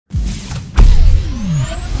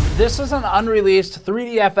This is an unreleased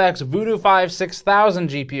 3dfx Voodoo5 6000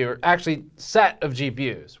 GPU, or actually set of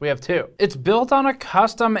GPUs. We have two. It's built on a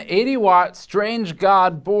custom 80-watt Strange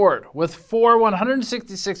God board with four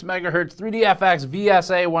 166 MHz 3dfx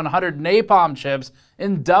VSA 100 Napalm chips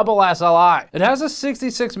in double SLI. It has a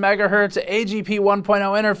 66 MHz AGP 1.0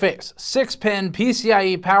 interface, 6-pin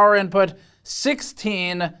PCIe power input,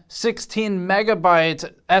 16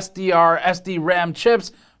 megabyte SDR SD-RAM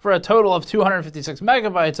chips for a total of 256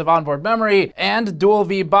 megabytes of onboard memory, and dual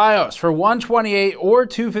V BIOS for 128 or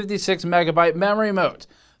 256 megabyte memory modes.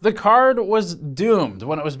 The card was doomed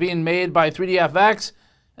when it was being made by 3dfx,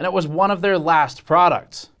 and it was one of their last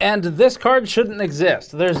products. And this card shouldn't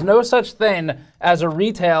exist. There's no such thing as a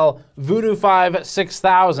retail Voodoo5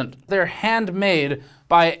 6000. They're handmade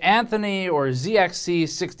by Anthony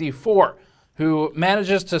ZXC-64, who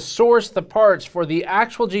manages to source the parts for the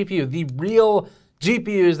actual GPU, the real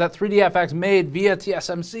GPUs that 3dfx made via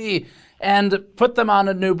TSMC, and put them on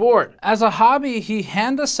a new board. As a hobby, he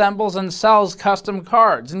hand assembles and sells custom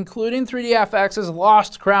cards, including 3dfx's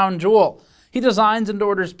lost crown jewel. He designs and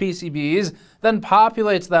orders PCBs, then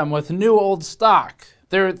populates them with new old stock.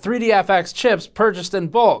 They're 3dfx chips purchased in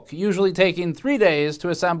bulk, usually taking 3 days to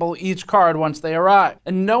assemble each card once they arrive.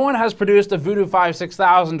 And no one has produced a Voodoo5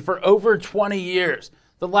 6000 for over 20 years.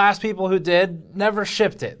 The last people who did never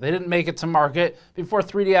shipped it. They didn't make it to market before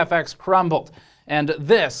 3dfx crumbled. And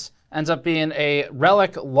this ends up being a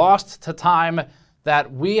relic lost to time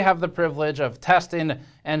that we have the privilege of testing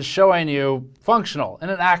and showing you functional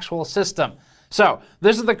in an actual system. So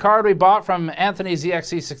this is the card we bought from Anthony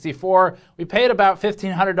ZXC-64. We paid about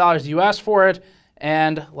 $1,500 US for it,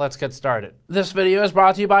 and let's get started. This video is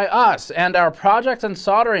brought to you by us and our project and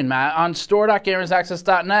soldering mat on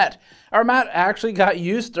store.gamersaccess.net. Our mat actually got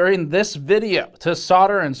used during this video to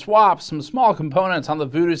solder and swap some small components on the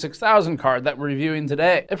Voodoo 6000 card that we're reviewing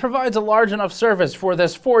today. It provides a large enough surface for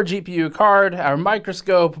this 4 GPU card, our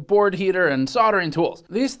microscope, board heater, and soldering tools.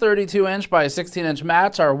 These 32-inch by 16-inch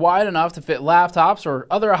mats are wide enough to fit laptops or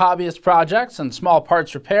other hobbyist projects and small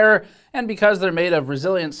parts repair, and because they're made of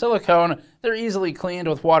resilient silicone, they're easily cleaned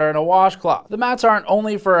with water and a washcloth. The mats aren't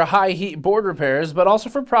only for high heat board repairs, but also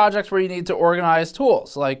for projects where you need to organize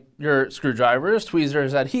tools, like your screwdrivers,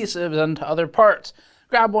 tweezers, adhesives, and other parts.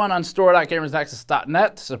 Grab one on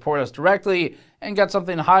store.gamersaccess.net to support us directly and get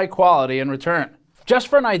something high quality in return. Just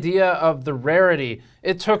for an idea of the rarity,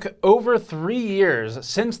 it took over 3 years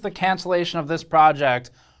since the cancellation of this project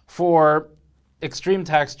for Extreme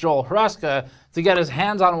Tech's Joel Hruska to get his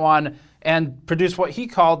hands on one and produce what he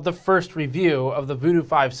called the first review of the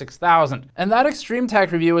Voodoo5 6000. And that Extreme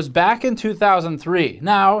Tech review was back in 2003.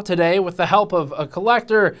 Now, today, with the help of a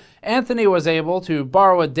collector, Anthony was able to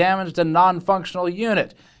borrow a damaged and non-functional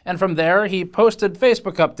unit. And from there, he posted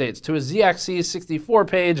Facebook updates to his ZXC-64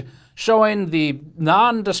 page showing the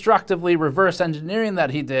non-destructively reverse engineering that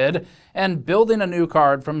he did and building a new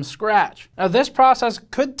card from scratch. Now, this process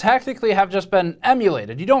could technically have just been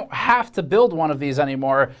emulated. You don't have to build one of these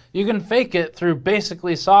anymore. You can fake it through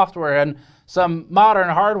basically software and some modern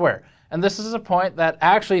hardware. And this is a point that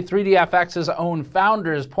actually 3dfx's own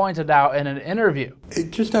founders pointed out in an interview.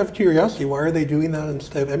 Just out of curiosity, why are they doing that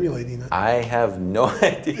instead of emulating it? I have no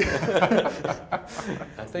idea.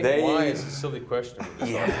 I think why is a silly question.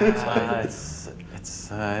 Yeah,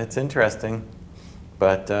 it's interesting.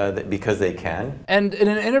 But because they can. And in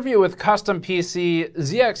an interview with Custom PC,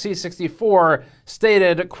 ZXC-64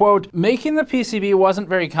 stated, quote, "Making the PCB wasn't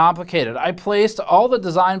very complicated. I placed all the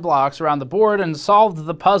design blocks around the board and solved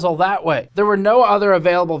the puzzle that way. There were no other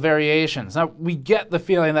available variations." Now, we get the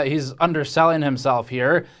feeling that he's underselling himself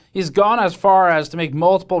here. He's gone as far as to make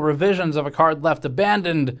multiple revisions of a card left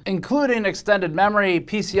abandoned, including extended memory,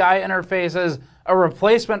 PCI interfaces, a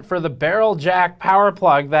replacement for the barrel jack power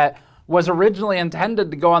plug that was originally intended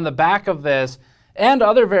to go on the back of this, and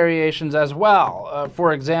other variations as well.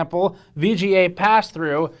 For example, VGA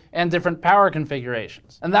pass-through and different power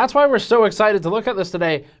configurations. And that's why we're so excited to look at this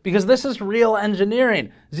today, because this is real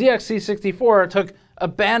engineering. ZXC-64 took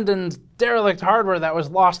abandoned, derelict hardware that was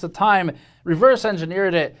lost to time, reverse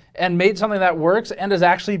engineered it, and made something that works and is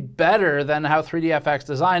actually better than how 3dfx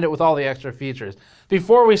designed it with all the extra features.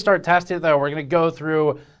 Before we start testing it though, we're gonna go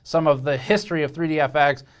through some of the history of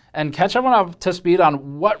 3dfx and catch everyone up to speed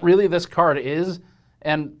on what really this card is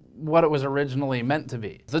and what it was originally meant to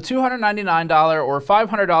be. The $299 or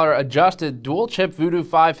 $500 adjusted dual-chip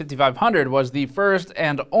Voodoo5 5500 was the first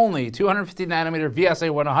and only 250nm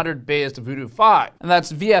VSA 100 based Voodoo 5. And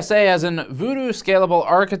that's VSA as in Voodoo Scalable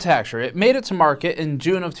Architecture. It made it to market in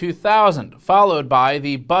June of 2000, followed by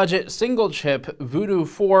the budget single-chip Voodoo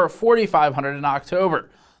 4 4500 in October.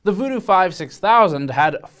 The Voodoo5 6000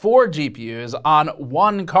 had 4 GPUs on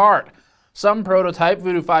one card. Some prototype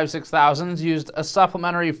Voodoo5 6000s used a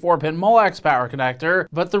supplementary 4-pin Molex power connector,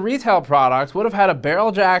 but the retail product would have had a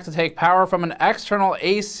barrel jack to take power from an external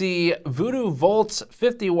AC Voodoo Volts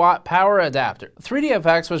 50-watt power adapter.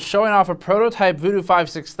 3dfx was showing off a prototype Voodoo5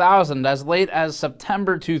 6000 as late as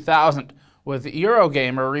September 2000, with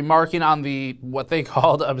Eurogamer remarking on the, what they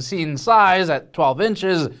called, obscene size at 12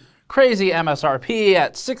 inches, crazy MSRP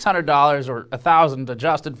at $600 or $1,000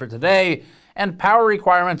 adjusted for today, and power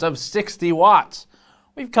requirements of 60 watts.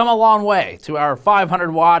 We've come a long way to our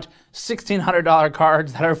 500-watt, $1,600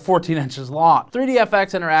 cards that are 14 inches long.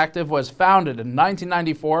 3dfx Interactive was founded in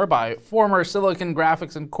 1994 by former Silicon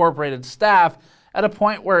Graphics Incorporated staff at a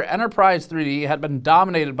point where Enterprise 3D had been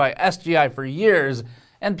dominated by SGI for years,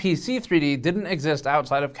 and PC 3D didn't exist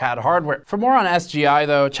outside of CAD hardware. For more on SGI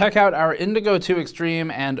though, check out our Indigo 2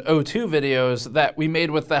 Extreme and O2 videos that we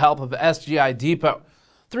made with the help of SGI Depot.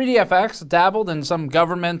 3dfx dabbled in some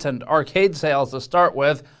government and arcade sales to start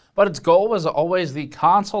with, but its goal was always the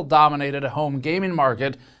console-dominated home gaming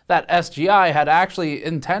market that SGI had actually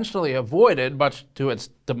intentionally avoided, much to its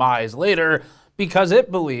demise later, because it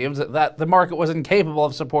believed that the market was incapable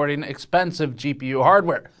of supporting expensive GPU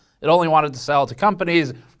hardware. It only wanted to sell to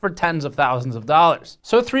companies for tens of thousands of dollars.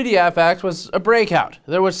 So 3dfx was a breakout.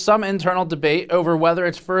 There was some internal debate over whether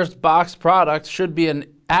its first boxed product should be an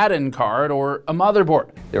add-in card or a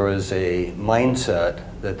motherboard. There was a mindset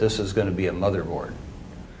that this is going to be a motherboard.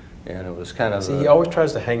 And it was kind of See, he always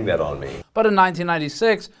tries to hang that on me. But in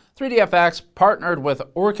 1996, 3dfx partnered with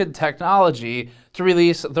Orchid Technology to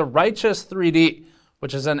release the Righteous 3D,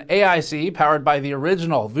 which is an AIC powered by the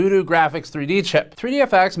original Voodoo Graphics 3D chip.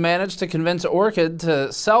 3dfx managed to convince Orchid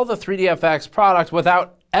to sell the 3dfx product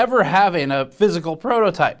without ever having a physical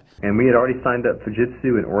prototype. And we had already signed up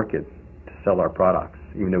Fujitsu and Orchid to sell our products,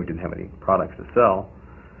 even though we didn't have any products to sell.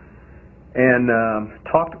 And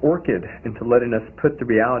talked Orchid into letting us put the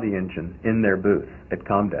Reality Engine in their booth at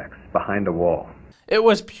Comdex, behind a wall. It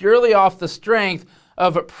was purely off the strength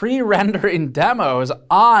of pre-rendering demos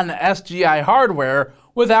on SGI hardware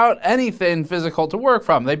without anything physical to work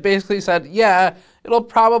from. They basically said, yeah, it'll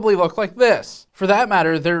probably look like this. For that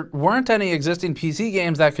matter, there weren't any existing PC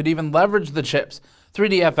games that could even leverage the chips.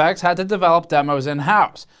 3dfx had to develop demos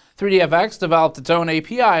in-house. 3dfx developed its own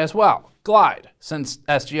API as well, Glide, since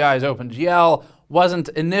SGI's OpenGL wasn't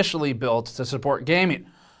initially built to support gaming.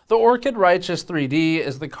 The Orchid Righteous 3D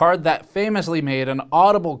is the card that famously made an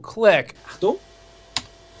audible click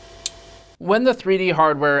when the 3D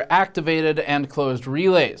hardware activated and closed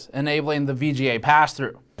relays, enabling the VGA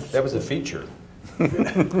pass-through. That was a feature.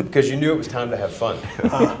 Because you knew it was time to have fun.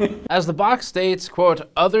 As the box states, quote,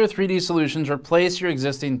 other 3D solutions replace your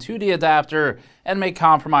existing 2D adapter and may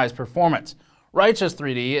compromise performance. Righteous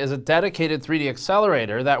 3D is a dedicated 3D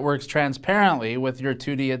accelerator that works transparently with your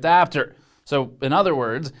 2D adapter. So, in other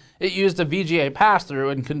words, it used a VGA pass-through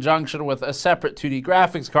in conjunction with a separate 2D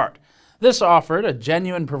graphics card. This offered a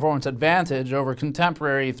genuine performance advantage over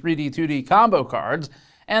contemporary 3D-2D combo cards,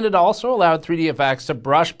 and it also allowed 3dfx to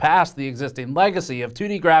brush past the existing legacy of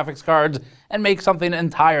 2D graphics cards and make something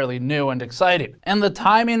entirely new and exciting. And the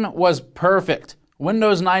timing was perfect.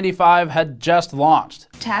 Windows 95 had just launched.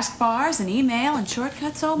 Taskbars and email and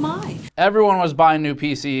shortcuts, oh my. Everyone was buying new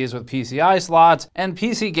PCs with PCI slots, and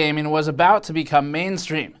PC gaming was about to become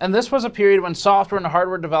mainstream. And this was a period when software and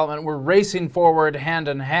hardware development were racing forward hand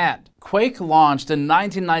in hand. Quake launched in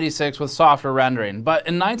 1996 with software rendering, but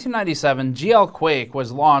in 1997, GL Quake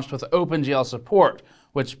was launched with OpenGL support,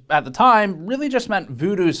 which at the time really just meant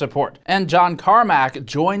Voodoo support. And John Carmack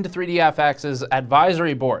joined 3dfx's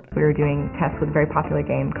advisory board. We were doing tests with a very popular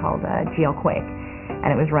game called GL Quake,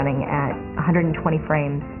 and it was running at 120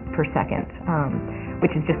 frames per second,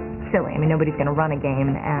 which is just silly. I mean, nobody's going to run a game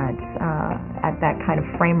at that kind of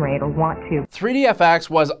frame rate or want to. 3dfx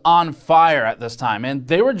was on fire at this time, and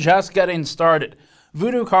they were just getting started.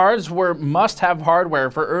 Voodoo cards were must-have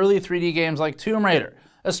hardware for early 3D games like Tomb Raider,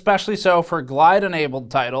 especially so for Glide-enabled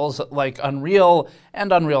titles like Unreal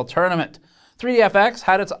and Unreal Tournament. 3dfx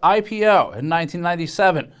had its IPO in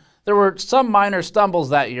 1997. There were some minor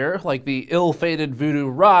stumbles that year, like the ill-fated Voodoo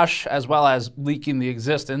Rush, as well as leaking the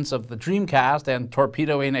existence of the Dreamcast and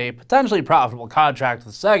torpedoing a potentially profitable contract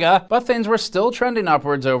with Sega, but things were still trending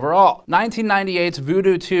upwards overall. 1998's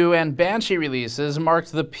Voodoo 2 and Banshee releases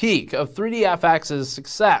marked the peak of 3dfx's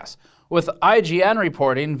success, with IGN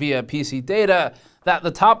reporting via PC Data that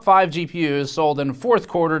the top 5 GPUs sold in fourth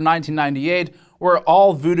quarter 1998 were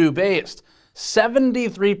all Voodoo-based.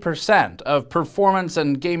 73% of performance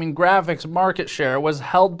and gaming graphics market share was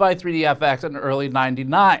held by 3dfx in early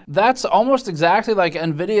 '99. That's almost exactly like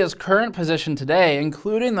NVIDIA's current position today,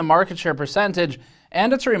 including the market share percentage,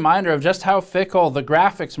 and it's a reminder of just how fickle the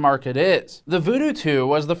graphics market is. The Voodoo 2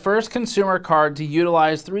 was the first consumer card to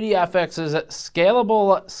utilize 3dfx's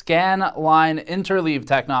scalable scan line interleave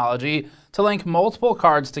technology to link multiple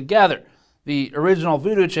cards together. The original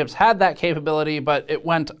Voodoo chips had that capability, but it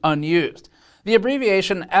went unused. The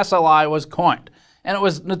abbreviation SLI was coined, and it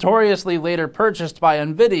was notoriously later purchased by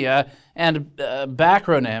NVIDIA and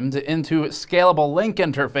backronymed into Scalable Link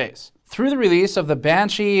Interface. Through the release of the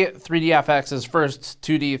Banshee, 3dfx's first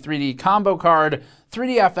 2D 3D combo card,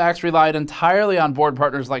 3dfx relied entirely on board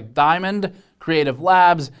partners like Diamond, Creative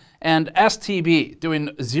Labs, and STB,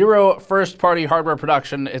 doing zero first-party hardware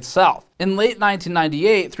production itself. In late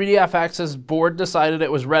 1998, 3dfx's board decided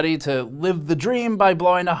it was ready to live the dream by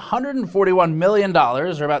blowing $141 million,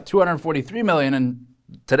 or about $243 million in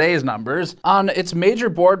today's numbers, on its major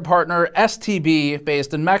board partner STB,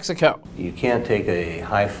 based in Mexico. You can't take a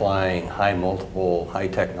high-flying, high-multiple,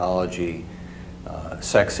 high-technology,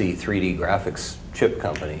 sexy 3D graphics chip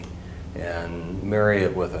company and marry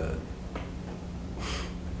it with a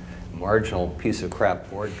marginal piece of crap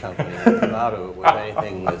board company and come out of it with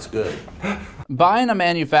anything that's good. Buying a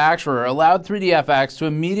manufacturer allowed 3dfx to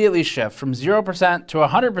immediately shift from 0% to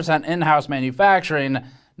 100% in-house manufacturing,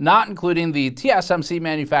 not including the TSMC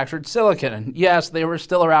manufactured silicon, and yes, they were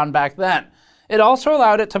still around back then. It also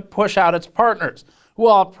allowed it to push out its partners, who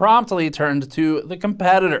all promptly turned to the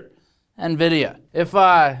competitor, NVIDIA. If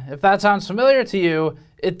that sounds familiar to you,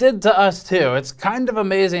 it did to us too. It's kind of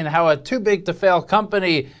amazing how a too-big-to-fail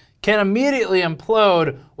company can immediately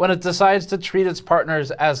implode when it decides to treat its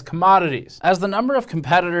partners as commodities. As the number of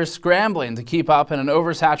competitors scrambling to keep up in an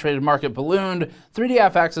oversaturated market ballooned,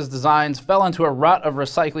 3dfx's designs fell into a rut of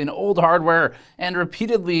recycling old hardware and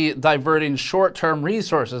repeatedly diverting short-term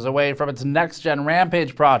resources away from its next-gen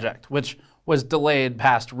Rampage project, which was delayed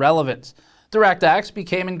past relevance. DirectX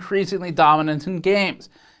became increasingly dominant in games,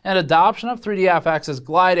 and adoption of 3dfx's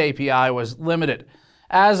Glide API was limited.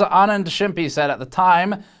 As Anand Shimpi said at the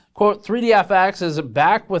time, quote, 3dfx is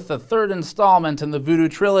back with the third installment in the Voodoo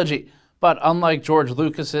trilogy, but unlike George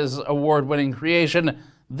Lucas's award-winning creation,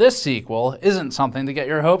 this sequel isn't something to get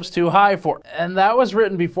your hopes too high for. And that was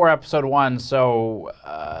written before episode 1, so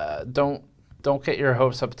don't get your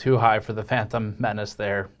hopes up too high for the Phantom Menace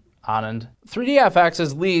there, Anand.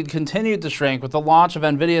 3dfx's lead continued to shrink with the launch of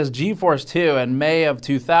NVIDIA's GeForce 2 in May of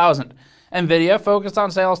 2000. NVIDIA focused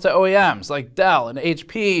on sales to OEMs like Dell and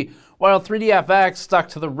HP, while 3dfx stuck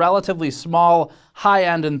to the relatively small,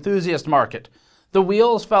 high-end enthusiast market. The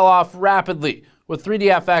wheels fell off rapidly, with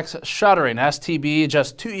 3dfx shuttering STB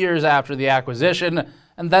just 2 years after the acquisition,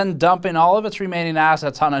 and then dumping all of its remaining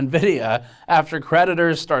assets on NVIDIA after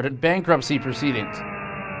creditors started bankruptcy proceedings.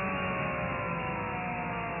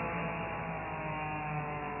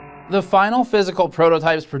 The final physical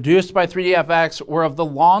prototypes produced by 3dfx were of the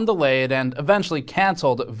long-delayed and eventually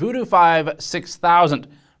canceled Voodoo5 6000,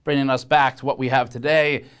 bringing us back to what we have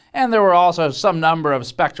today, and there were also some number of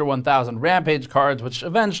Spectre 1000 Rampage cards which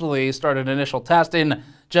eventually started initial testing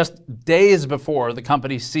just days before the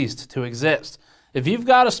company ceased to exist. If you've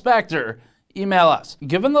got a Spectre, email us.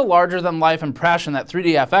 Given the larger-than-life impression that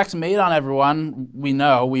 3dfx made on everyone, we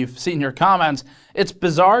know, we've seen your comments, it's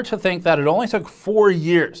bizarre to think that it only took 4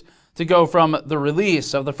 years to go from the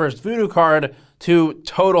release of the first Voodoo card to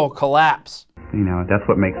total collapse. You know, that's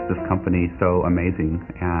what makes this company so amazing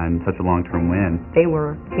and such a long-term win. They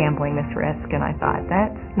were gambling this risk, and I thought,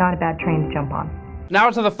 that's not a bad train to jump on. Now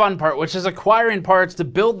to the fun part, which is acquiring parts to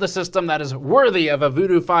build the system that is worthy of a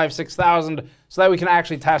Voodoo5 6000 so that we can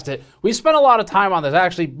actually test it. We spent a lot of time on this.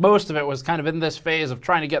 Actually, most of it was kind of in this phase of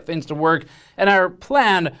trying to get things to work. And our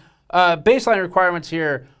plan, baseline requirements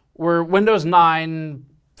here, were Windows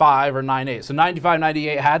 9.5 or 9.8. So 95,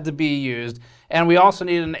 98 had to be used. And we also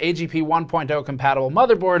needed an AGP 1.0 compatible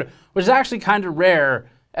motherboard, which is actually kind of rare,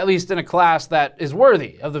 at least in a class that is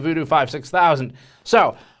worthy of the Voodoo5 6000.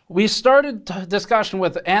 So we started discussion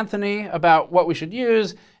with Anthony about what we should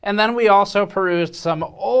use, and then we also perused some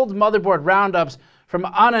old motherboard roundups from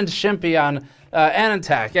Anand Shimpi on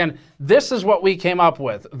Anantech, and this is what we came up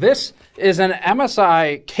with. This is an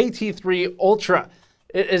MSI KT3 Ultra.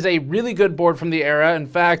 It is a really good board from the era. In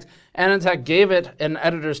fact, Anantech gave it an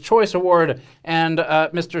Editor's Choice Award, and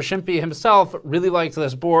Mr. Shimpi himself really liked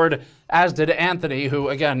this board, as did Anthony, who,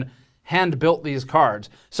 again, hand-built these cards.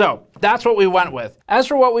 So that's what we went with. As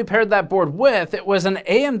for what we paired that board with, it was an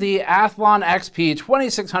AMD Athlon XP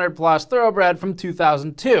 2600 Plus Thoroughbred from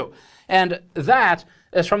 2002. And that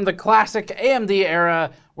is from the classic AMD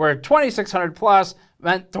era where 2600 plus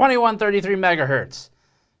meant 2133 megahertz.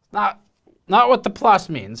 Not what the plus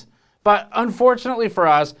means, but unfortunately for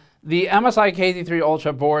us, the MSI KT3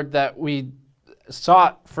 Ultra board that we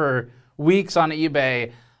sought for weeks on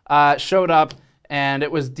eBay showed up, and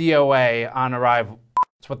it was DOA on arrival.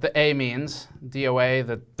 That's what the A means, DOA,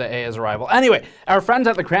 the A is arrival. Anyway, our friends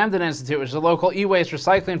at the Cramden Institute, which is a local e-waste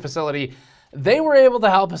recycling facility, they were able to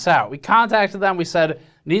help us out. We contacted them, we said,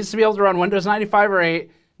 needs to be able to run Windows 95 or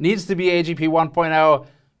 8, needs to be AGP 1.0,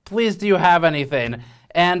 please do you have anything?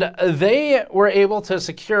 And they were able to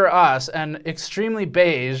secure us an extremely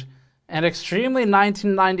beige and extremely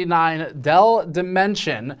 1999 Dell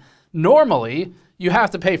Dimension. Normally, you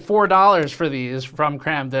have to pay $4 for these from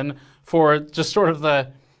Cramden for just sort of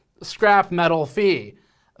the scrap metal fee.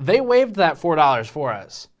 They waived that $4 for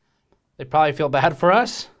us. They probably feel bad for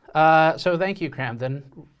us, so thank you, Cramden.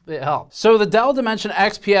 It helped. So the Dell Dimension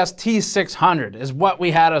XPS T600 is what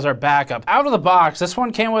we had as our backup. Out of the box, this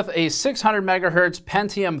one came with a 600 megahertz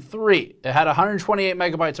Pentium 3. It had 128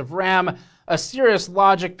 megabytes of RAM, a Cirrus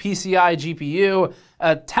Logic PCI GPU,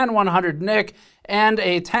 a 10100 NIC, and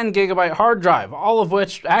a 10 gigabyte hard drive, all of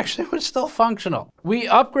which actually was still functional. We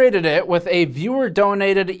upgraded it with a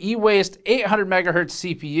viewer-donated eWaste 800 megahertz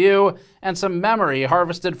CPU and some memory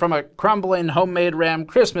harvested from a crumbling homemade RAM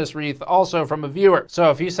Christmas wreath, also from a viewer. So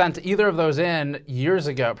if you sent either of those in years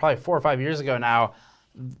ago, probably 4 or 5 years ago now,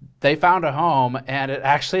 they found a home, and it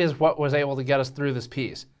actually is what was able to get us through this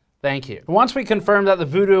piece. Thank you. Once we confirmed that the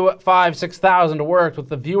Voodoo5 6000 worked with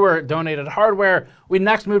the viewer-donated hardware, we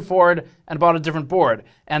next moved forward and bought a different board.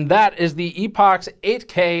 And that is the Epox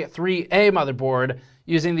 8K3A motherboard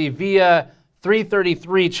using the VIA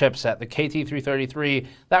 333 chipset, the KT333.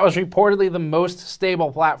 That was reportedly the most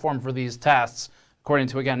stable platform for these tests, according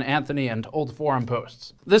to, again, Anthony and old forum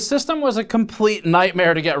posts. This system was a complete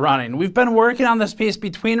nightmare to get running. We've been working on this piece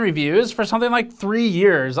between reviews for something like 3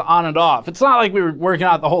 years on and off. It's not like we were working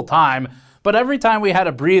on it the whole time, but every time we had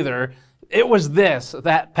a breather, it was this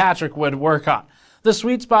that Patrick would work on. The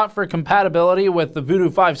sweet spot for compatibility with the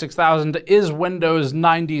Voodoo5 6000 is Windows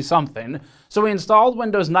 90-something, so we installed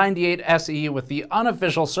Windows 98 SE with the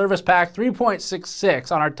unofficial Service Pack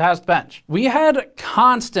 3.66 on our test bench. We had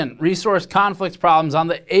constant resource conflict problems on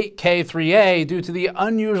the 8K3A due to the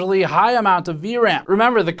unusually high amount of VRAM.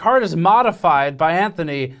 Remember, the card is modified by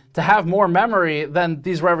Anthony to have more memory than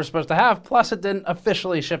these were ever supposed to have, plus it didn't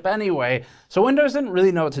officially ship anyway, so Windows didn't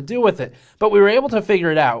really know what to do with it. But we were able to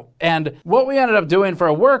figure it out, and what we ended up doing for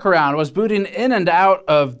a workaround was booting in and out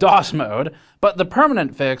of DOS mode, but the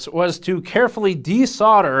permanent fix was to carefully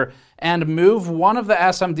desolder and move one of the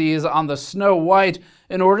SMDs on the Snow White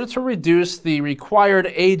in order to reduce the required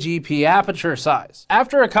AGP aperture size.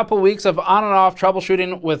 After a couple weeks of on and off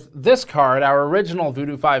troubleshooting with this card, our original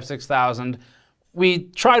Voodoo5 6000, we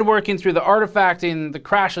tried working through the artifacting, the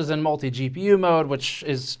crashes in multi-GPU mode, which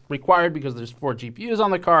is required because there's 4 GPUs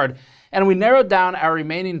on the card, and we narrowed down our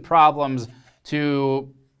remaining problems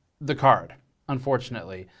to the card,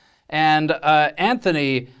 unfortunately. And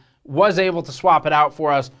Anthony was able to swap it out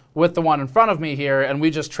for us with the one in front of me here, and we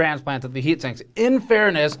just transplanted the heat sinks. In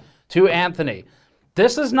fairness to Anthony,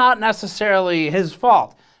 this is not necessarily his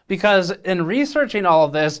fault, because in researching all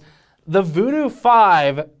of this, the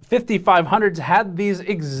Voodoo5 5500s had these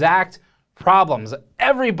exact problems.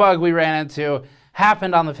 Every bug we ran into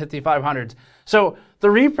happened on the 5500s. So the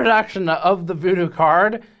reproduction of the Voodoo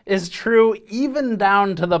card is true even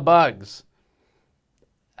down to the bugs.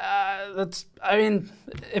 I mean,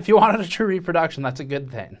 if you wanted a true reproduction, that's a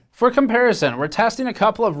good thing. For comparison, we're testing a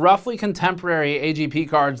couple of roughly contemporary AGP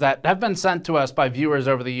cards that have been sent to us by viewers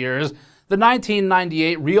over the years. The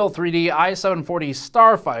 1998 Real 3D i740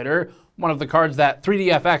 Starfighter, one of the cards that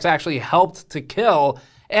 3dfx actually helped to kill,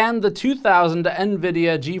 and the 2000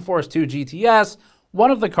 NVIDIA GeForce 2 GTS,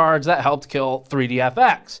 one of the cards that helped kill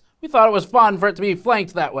 3dfx. We thought it was fun for it to be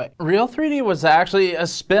flanked that way. Real 3D was actually a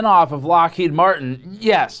spin-off of Lockheed Martin.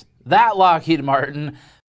 Yes, that Lockheed Martin.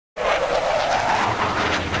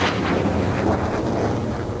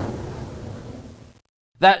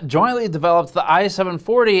 That jointly developed the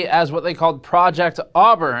i740 as what they called Project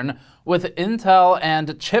Auburn with Intel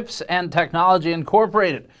and Chips and Technology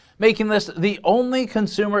Incorporated, making this the only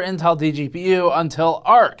consumer Intel DGPU until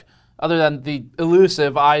ARC, other than the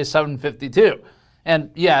elusive i752.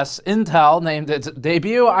 And yes, Intel named its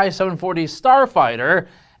debut i740 Starfighter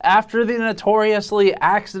after the notoriously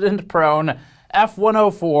accident-prone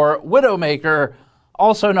F-104 Widowmaker,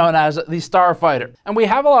 also known as the Starfighter. And we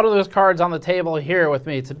have a lot of those cards on the table here with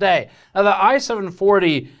me today. Now, the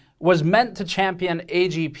i740 was meant to champion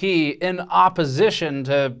AGP in opposition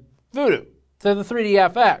to Voodoo. to the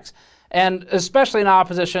 3dfx, and especially in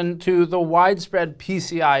opposition to the widespread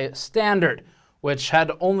PCI standard, which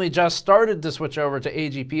had only just started to switch over to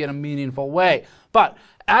AGP in a meaningful way. But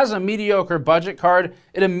as a mediocre budget card,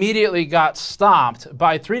 it immediately got stomped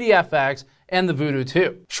by 3dfx and the Voodoo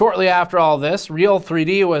 2. Shortly after all this, Real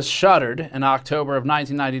 3D was shuttered in October of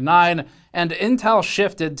 1999, and Intel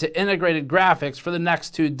shifted to integrated graphics for the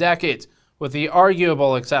next 2 decades, with the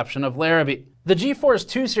arguable exception of Larrabee. The GeForce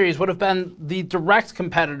 2 series would have been the direct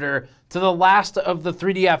competitor to the last of the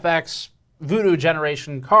 3dfx Voodoo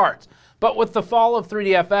generation cards. But with the fall of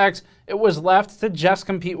 3dfx, it was left to just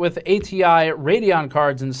compete with ATI Radeon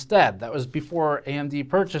cards instead. That was before AMD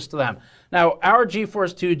purchased them. Now, our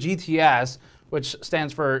GeForce 2 GTS, which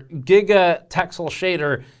stands for Giga Texel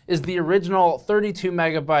Shader, is the original 32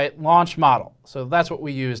 megabyte launch model. So that's what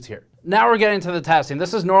we used here. Now we're getting to the testing.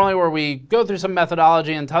 This is normally where we go through some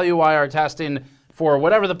methodology and tell you why our testing for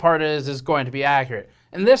whatever the part is going to be accurate.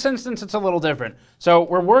 In this instance, it's a little different. So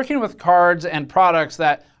we're working with cards and products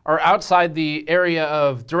that are outside the area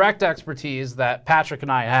of direct expertise that Patrick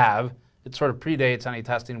and I have. It sort of predates any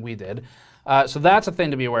testing we did. So that's a thing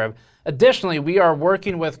to be aware of. Additionally, we are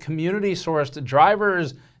working with community-sourced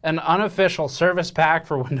drivers, an unofficial service pack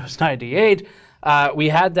for Windows 98. We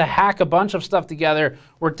had to hack a bunch of stuff together.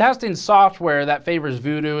 We're testing software that favors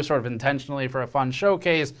Voodoo sort of intentionally for a fun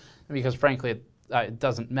showcase, because frankly, it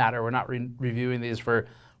doesn't matter. We're not reviewing these for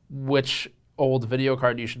which old video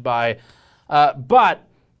card you should buy. But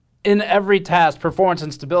in every test, performance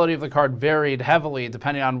and stability of the card varied heavily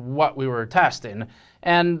depending on what we were testing.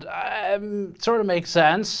 And sort of makes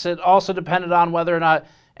sense. It also depended on whether or not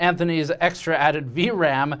Anthony's extra added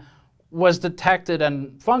VRAM was detected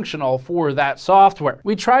and functional for that software.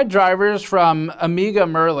 We tried drivers from Amiga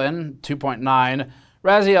Merlin 2.9,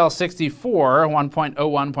 Raziel 64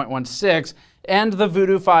 1.01.16, and the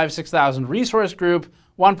Voodoo5 6000 resource group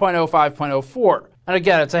 1.05.04. And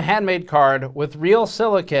again, it's a handmade card with real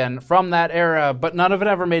silicon from that era, but none of it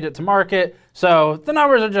ever made it to market, so the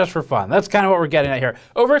numbers are just for fun. That's kind of what we're getting at here.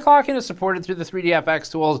 Overclocking is supported through the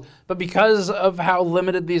 3dfx tools, but because of how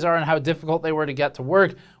limited these are and how difficult they were to get to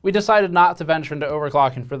work, we decided not to venture into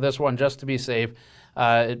overclocking for this one just to be safe.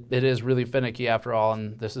 It is really finicky after all,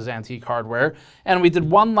 and this is antique hardware. And we did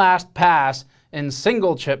one last pass in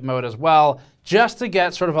single chip mode as well, just to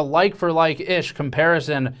get sort of a like-for-like-ish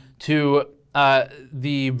comparison to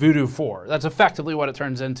the Voodoo 4. That's effectively what it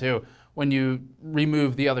turns into when you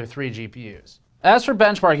remove the other 3 GPUs. As for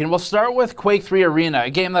benchmarking, we'll start with Quake 3 Arena, a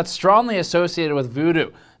game that's strongly associated with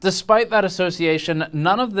Voodoo. Despite that association,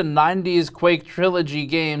 none of the 90s Quake Trilogy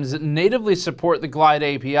games natively support the Glide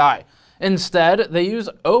API. Instead, they use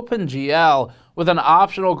OpenGL with an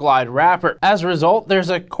optional Glide wrapper. As a result, there's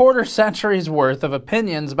a quarter-century's worth of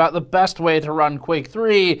opinions about the best way to run Quake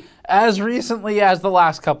 3 as recently as the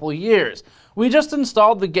last couple years. We just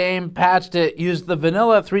installed the game, patched it, used the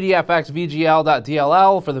vanilla 3dfx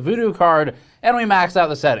VGL.dll for the Voodoo card, and we maxed out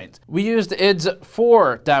the settings. We used id's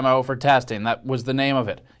 4 demo for testing. That was the name of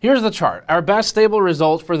it. Here's the chart. Our best stable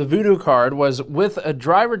result for the Voodoo card was with a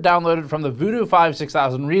driver downloaded from the Voodoo5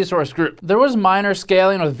 6000 resource group. There was minor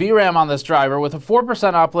scaling with VRAM on this driver, with a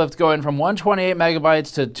 4% uplift going from 128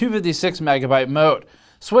 megabytes to 256 megabyte mode.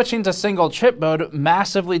 Switching to single chip mode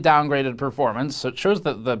massively downgraded performance, so it shows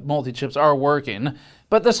that the multi-chips are working.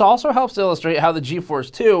 But this also helps illustrate how the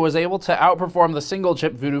GeForce 2 was able to outperform the single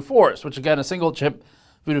chip Voodoo 4s, which again, a single chip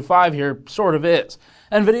Voodoo 5 here sort of is.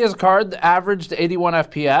 NVIDIA's card averaged 81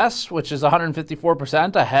 FPS, which is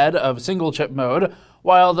 154% ahead of single chip mode,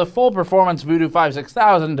 while the full performance Voodoo5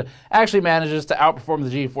 6000 actually manages to outperform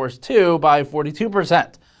the GeForce 2 by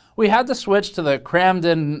 42%. We had to switch to the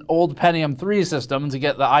crammed-in old Pentium 3 system to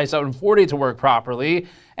get the i740 to work properly,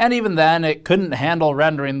 and even then, it couldn't handle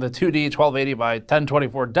rendering the 2D 1280 by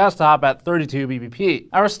 1024 desktop at 32 bpp.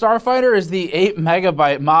 Our Starfighter is the 8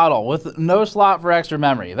 megabyte model with no slot for extra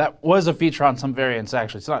memory. That was a feature on some variants,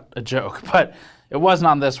 actually. It's not a joke, but it wasn't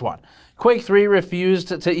on this one. Quake 3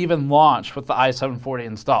 refused to even launch with the i740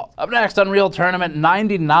 installed. Up next, Unreal Tournament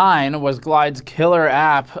 99 was Glide's killer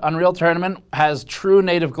app. Unreal Tournament has true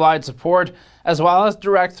native Glide support, as well as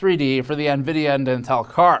Direct 3D for the NVIDIA and Intel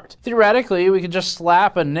card. Theoretically, we could just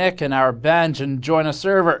slap a NIC in our bench and join a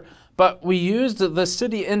server, but we used the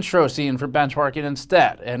city intro scene for benchmarking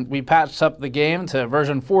instead, and we patched up the game to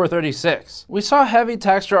version 436. We saw heavy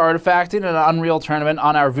texture artifacting in an Unreal Tournament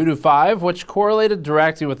on our Voodoo 5, which correlated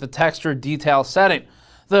directly with the texture detail setting.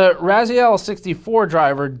 The Raziel 64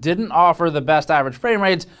 driver didn't offer the best average frame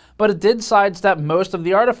rates, but it did sidestep most of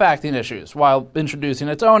the artifacting issues while introducing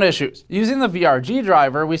its own issues. Using the VRG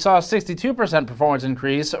driver, we saw a 62% performance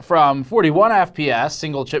increase from 41 FPS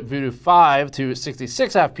single-chip Voodoo5 to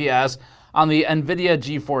 66 FPS on the NVIDIA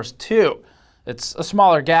GeForce 2. It's a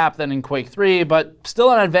smaller gap than in Quake 3, but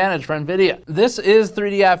still an advantage for NVIDIA. This is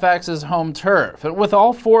 3dfx's home turf. With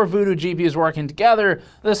all 4 Voodoo GPUs working together,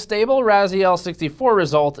 the stable Raziel 64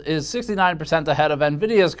 result is 69% ahead of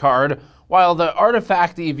NVIDIA's card, while the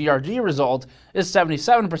artifacty VRG result is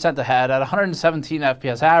 77% ahead at 117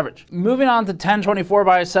 FPS average. Moving on to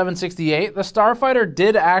 1024x768, the Starfighter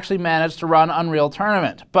did actually manage to run Unreal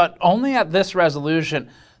Tournament, but only at this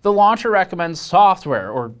resolution. The launcher recommends software,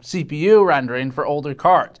 or CPU rendering, for older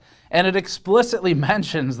cards, and it explicitly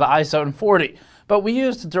mentions the i7-40, but we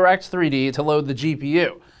used Direct3D to load the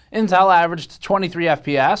GPU. Intel averaged 23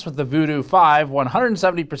 FPS with the Voodoo5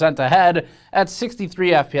 170% ahead at 63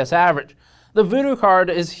 FPS average. The Voodoo card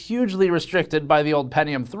is hugely restricted by the old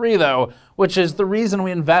Pentium 3 though, which is the reason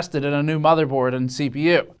we invested in a new motherboard and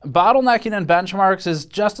CPU. Bottlenecking in benchmarks is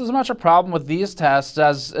just as much a problem with these tests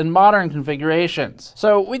as in modern configurations.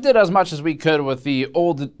 So we did as much as we could with the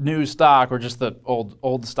old new stock, or just the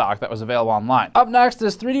old stock that was available online. Up next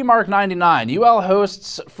is 3D Mark 99. UL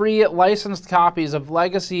hosts free licensed copies of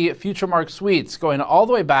legacy FutureMark suites going all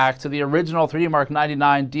the way back to the original 3D Mark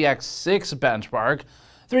 99 DX6 benchmark.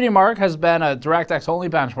 3D Mark has been a DirectX only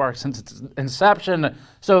benchmark since its inception,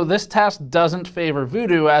 so this test doesn't favor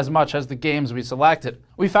Voodoo as much as the games we selected.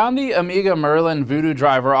 We found the Amiga Merlin Voodoo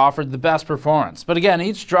driver offered the best performance, but again,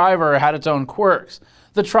 each driver had its own quirks.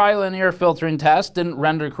 The trilinear filtering test didn't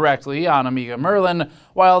render correctly on Amiga Merlin,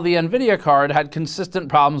 while the NVIDIA card had consistent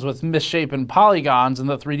problems with misshapen polygons in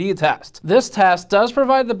the 3D test. This test does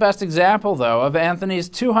provide the best example, though, of Anthony's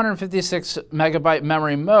 256 megabyte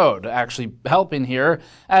memory mode, actually helping here,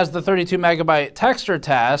 as the 32 megabyte texture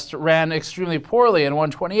test ran extremely poorly in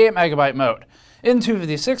 128 megabyte mode. In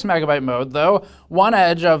 256 megabyte mode, though, one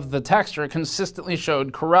edge of the texture consistently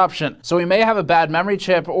showed corruption, so we may have a bad memory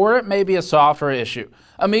chip or it may be a software issue.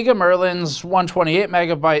 Amiga Merlin's 128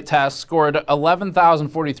 megabyte test scored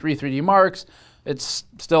 11,043 3D marks. It's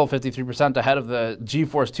still 53% ahead of the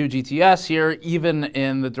GeForce 2 GTS here, even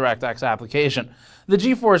in the DirectX application. The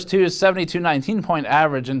GeForce 2's 7219 point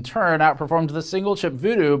average in turn outperformed the single-chip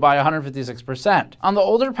Voodoo by 156%. On the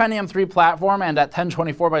older Pentium 3 platform and at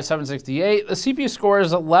 1024x768, the CPU score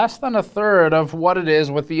is less than a third of what it is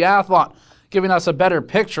with the Athlon, giving us a better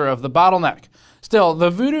picture of the bottleneck. Still, the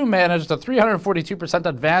Voodoo managed a 342%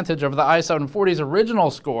 advantage over the i7-40's original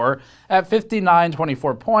score at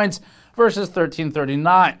 5924 points, versus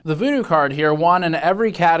 1339. The Voodoo card here won in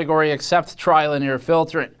every category except trilinear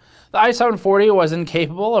filtering. The i7-40 was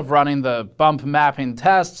incapable of running the bump mapping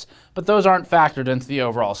tests, but those aren't factored into the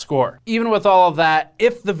overall score. Even with all of that,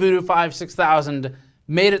 if the Voodoo5 6000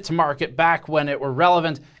 made it to market back when it were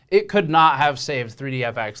relevant, it could not have saved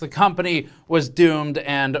 3dfx. The company was doomed,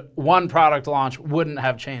 and one product launch wouldn't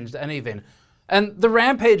have changed anything. And the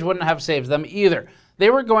Rampage wouldn't have saved them either. They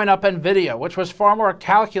were going up NVIDIA, which was far more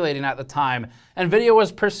calculating at the time. NVIDIA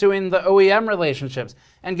was pursuing the OEM relationships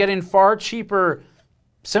and getting far cheaper,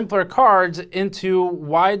 simpler cards into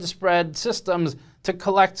widespread systems to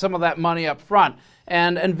collect some of that money up front.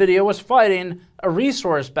 And NVIDIA was fighting a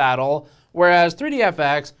resource battle, whereas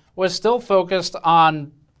 3dfx was still focused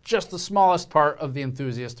on just the smallest part of the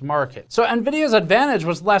enthusiast market. So NVIDIA's advantage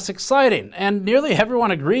was less exciting, and nearly everyone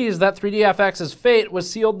agrees that 3dfx's fate was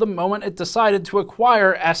sealed the moment it decided to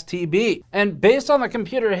acquire STB. And based on the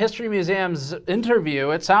Computer History Museum's interview,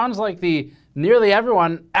 it sounds like the nearly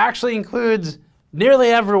everyone actually includes nearly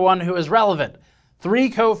everyone who is relevant. 3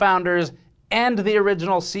 co-founders and the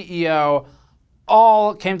original CEO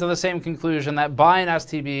all came to the same conclusion that buying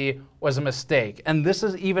STB was a mistake, and this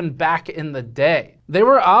is even back in the day. They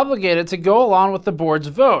were obligated to go along with the board's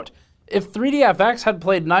vote. If 3dfx had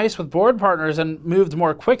played nice with board partners and moved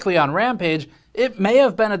more quickly on Rampage, it may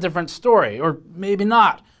have been a different story, or maybe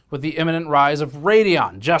not, with the imminent rise of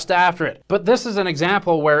Radeon just after it. But this is an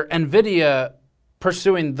example where NVIDIA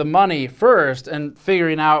pursuing the money first and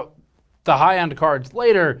figuring out the high-end cards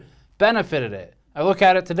later benefited it. I look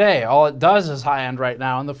at it today, all it does is high-end right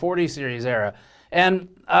now in the 40 series era. And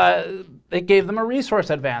it gave them a resource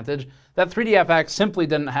advantage that 3dfx simply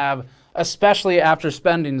didn't have, especially after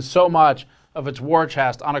spending so much of its war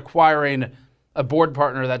chest on acquiring a board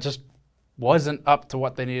partner that just wasn't up to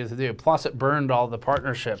what they needed to do. Plus, it burned all the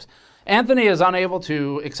partnerships. Anthony is unable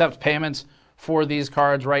to accept payments for these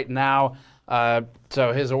cards right now,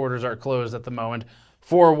 so his orders are closed at the moment.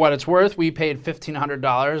 For what it's worth, we paid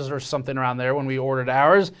 $1,500 or something around there when we ordered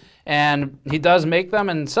ours, and he does make them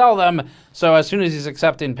and sell them. So as soon as he's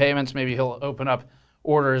accepting payments, maybe he'll open up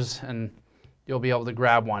orders and you'll be able to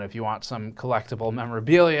grab one if you want some collectible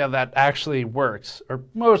memorabilia that actually works, or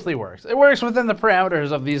mostly works. It works within the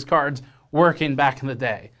parameters of these cards working back in the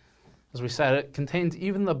day. As we said, it contains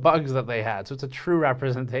even the bugs that they had, so it's a true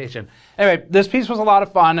representation. Anyway, this piece was a lot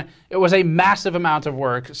of fun. It was a massive amount of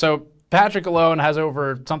work. So Patrick alone has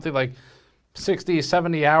over something like 60,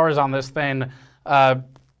 70 hours on this thing,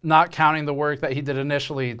 not counting the work that he did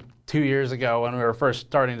initially 2 years ago when we were first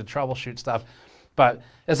starting to troubleshoot stuff. But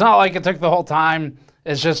it's not like it took the whole time.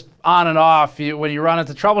 It's just on and off. When you run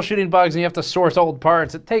into troubleshooting bugs and you have to source old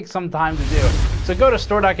parts, it takes some time to do. So go to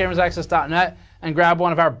store.gamersaccess.net and grab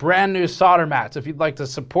one of our brand new solder mats if you'd like to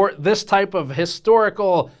support this type of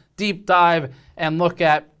historical deep dive and look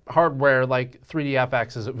at hardware like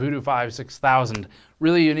 3dfx's Voodoo5 6000.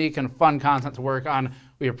 Really unique and fun content to work on.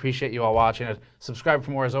 We appreciate you all watching it. Subscribe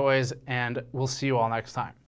for more as always, and we'll see you all next time.